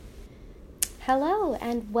Hello,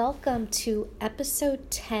 and welcome to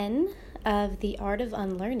episode 10 of The Art of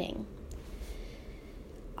Unlearning.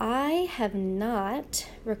 I have not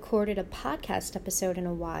recorded a podcast episode in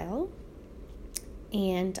a while,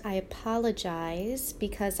 and I apologize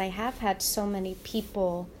because I have had so many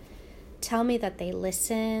people tell me that they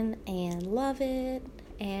listen and love it,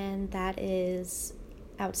 and that is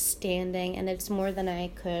outstanding, and it's more than I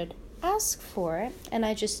could ask for, and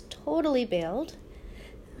I just totally bailed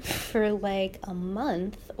for like a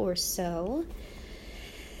month or so.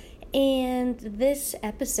 And this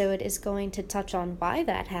episode is going to touch on why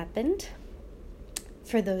that happened,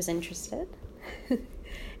 for those interested,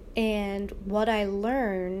 and what I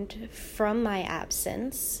learned from my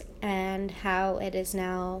absence and how it is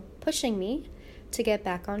now pushing me to get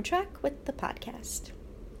back on track with the podcast.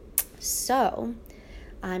 So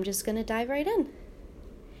I'm just going to dive right in.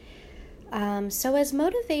 So as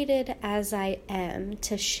motivated as I am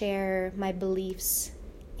to share my beliefs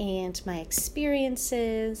and my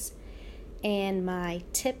experiences and my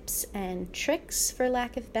tips and tricks, for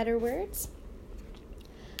lack of better words,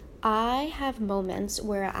 I have moments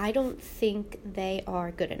where I don't think they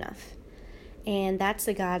are good enough. And that's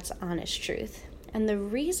the God's honest truth. And the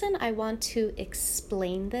reason I want to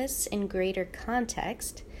explain this in greater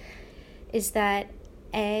context is that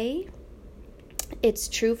A, it's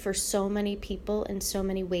true for so many people in so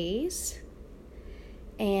many ways.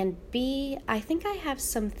 And B, I think I have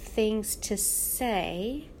some things to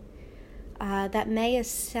say that may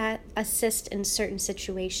assist in certain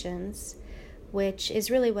situations, which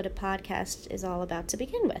is really what a podcast is all about to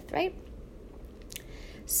begin with, right?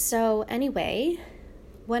 So anyway,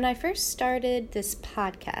 when I first started this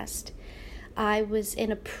podcast, I was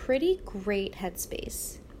in a pretty great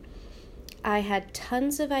headspace. I had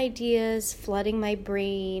tons of ideas flooding my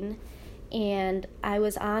brain, and I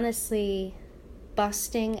was honestly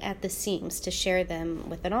busting at the seams to share them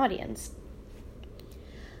with an audience.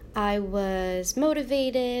 I was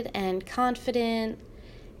motivated and confident,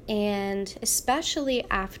 and especially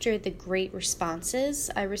after the great responses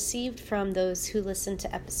I received from those who listened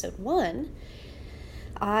to episode 1,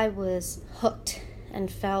 I was hooked and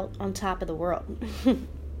felt on top of the world.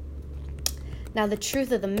 Now, the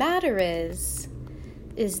truth of the matter is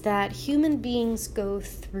that human beings go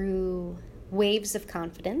through waves of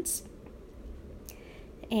confidence,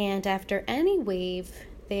 and after any wave,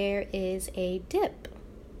 there is a dip,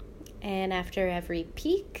 and after every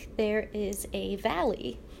peak, there is a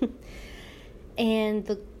valley. And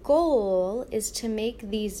the goal is to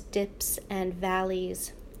make these dips and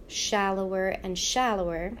valleys shallower and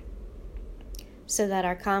shallower, so that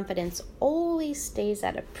our confidence always stays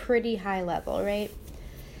at a pretty high level, right?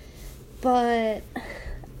 But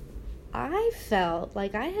I felt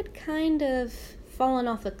like I had kind of fallen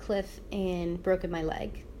off a cliff and broken my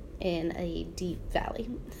leg in a deep valley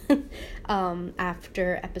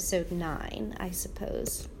after episode 9, I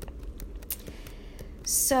suppose.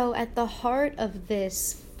 So at the heart of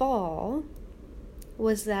this fall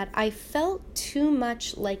was that I felt too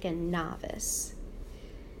much like a novice.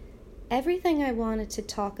 Everything I wanted to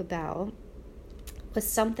talk about was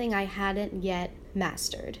something I hadn't yet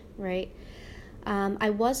mastered, right? I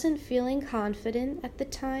wasn't feeling confident at the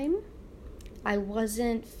time. I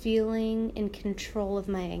wasn't feeling in control of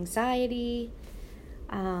my anxiety.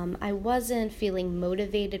 I wasn't feeling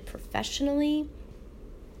motivated professionally.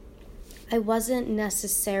 I wasn't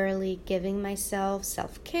necessarily giving myself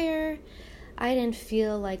self-care. I didn't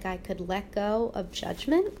feel like I could let go of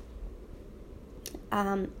judgment.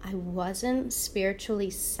 I wasn't spiritually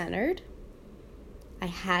centered. I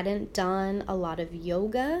hadn't done a lot of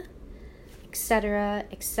yoga, etc.,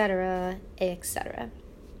 etc., etc.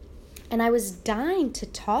 And I was dying to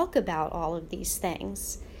talk about all of these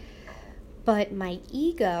things. But my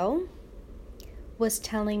ego was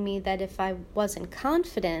telling me that if I wasn't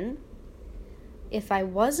confident, if I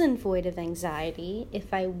wasn't void of anxiety,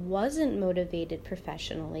 if I wasn't motivated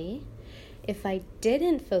professionally, if I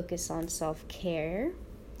didn't focus on self-care,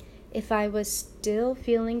 if I was still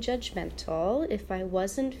feeling judgmental, if I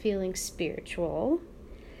wasn't feeling spiritual,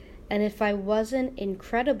 and if I wasn't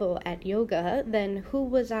incredible at yoga, then who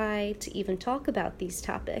was I to even talk about these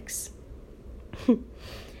topics? And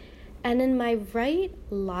in my right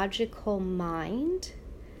logical mind,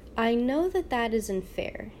 I know that that isn't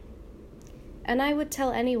fair. And I would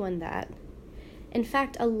tell anyone that. In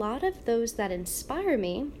fact, a lot of those that inspire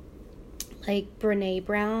me, like Brené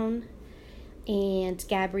Brown and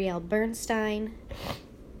Gabrielle Bernstein,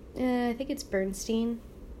 I think it's Bernstein,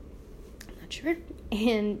 I'm not sure,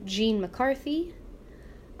 and Gene McCarthy.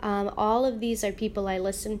 All of these are people I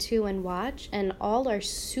listen to and watch, and all are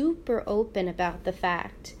super open about the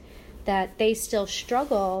fact that they still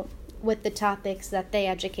struggle with the topics that they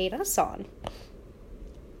educate us on.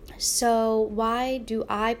 So why do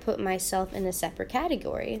I put myself in a separate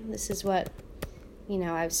category? This is what,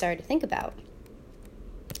 I've started to think about.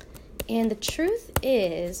 And the truth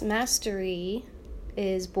is, mastery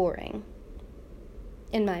is boring,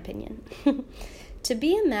 in my opinion. To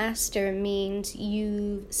be a master means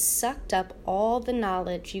you've sucked up all the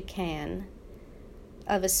knowledge you can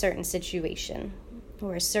of a certain situation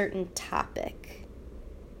or a certain topic.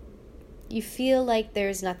 You feel like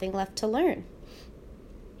there's nothing left to learn.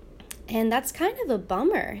 And that's kind of a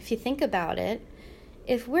bummer if you think about it.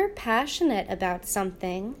 If we're passionate about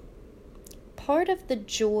something, part of the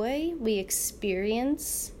joy we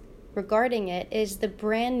experience regarding it is the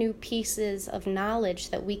brand new pieces of knowledge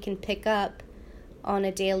that we can pick up on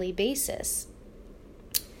a daily basis.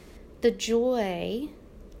 The joy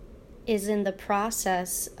is in the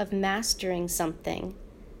process of mastering something,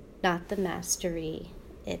 not the mastery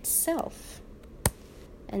itself.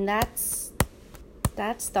 And that's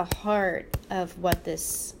the heart of what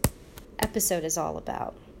this episode is all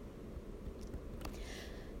about.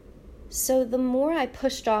 So the more I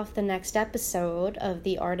pushed off the next episode of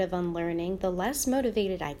The Art of Unlearning, the less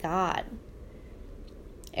motivated I got.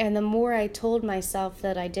 And the more I told myself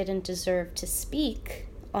that I didn't deserve to speak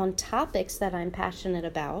on topics that I'm passionate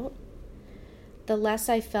about, the less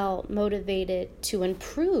I felt motivated to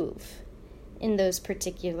improve in those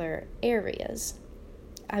particular areas.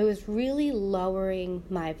 I was really lowering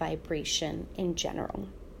my vibration in general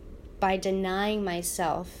by denying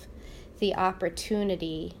myself the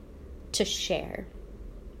opportunity to share.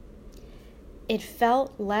 It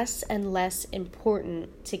felt less and less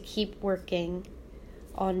important to keep working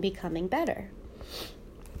on becoming better.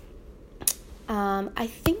 I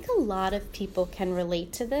think a lot of people can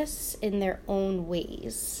relate to this in their own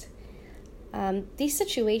ways. These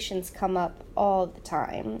situations come up all the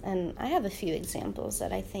time, and I have a few examples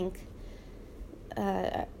that I think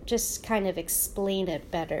just kind of explain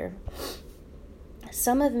it better.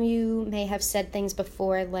 Some of you may have said things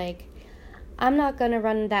before like, I'm not going to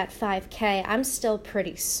run that 5K, I'm still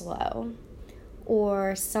pretty slow.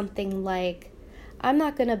 Or something like, I'm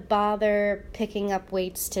not going to bother picking up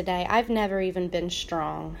weights today, I've never even been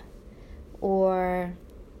strong. Or,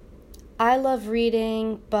 I love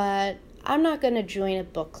reading, but I'm not going to join a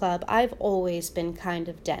book club, I've always been kind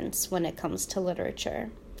of dense when it comes to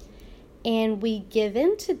literature. And we give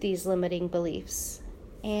in to these limiting beliefs.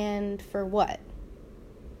 And for what?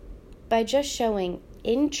 By just showing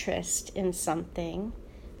interest in something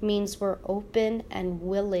means we're open and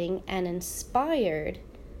willing and inspired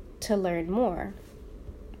to learn more.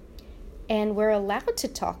 And we're allowed to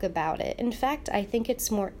talk about it. In fact, I think it's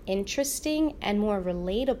more interesting and more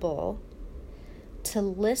relatable to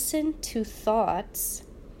listen to thoughts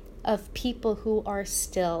of people who are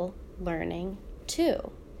still learning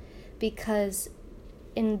too. Because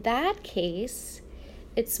in that case,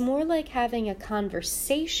 it's more like having a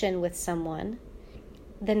conversation with someone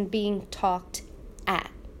than being talked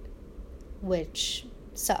at, which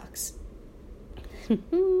sucks.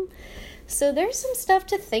 So there's some stuff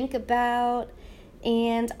to think about,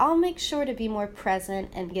 and I'll make sure to be more present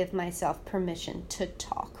and give myself permission to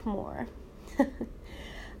talk more.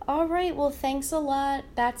 All right, well, thanks a lot.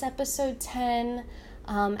 That's episode 10.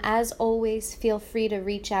 As always, feel free to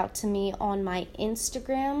reach out to me on my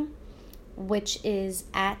Instagram, which is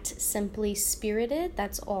 @simplyspirited.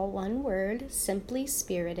 That's all one word, Simply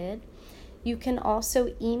Spirited. You can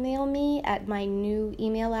also email me at my new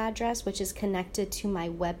email address, which is connected to my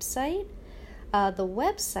website. The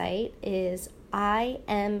website is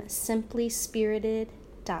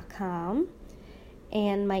iamsimplyspirited.com,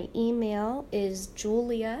 and my email is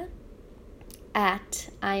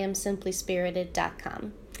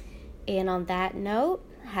julia@iamsimplyspirited.com. And on that note,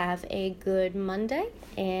 have a good Monday,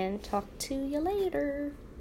 and talk to you later.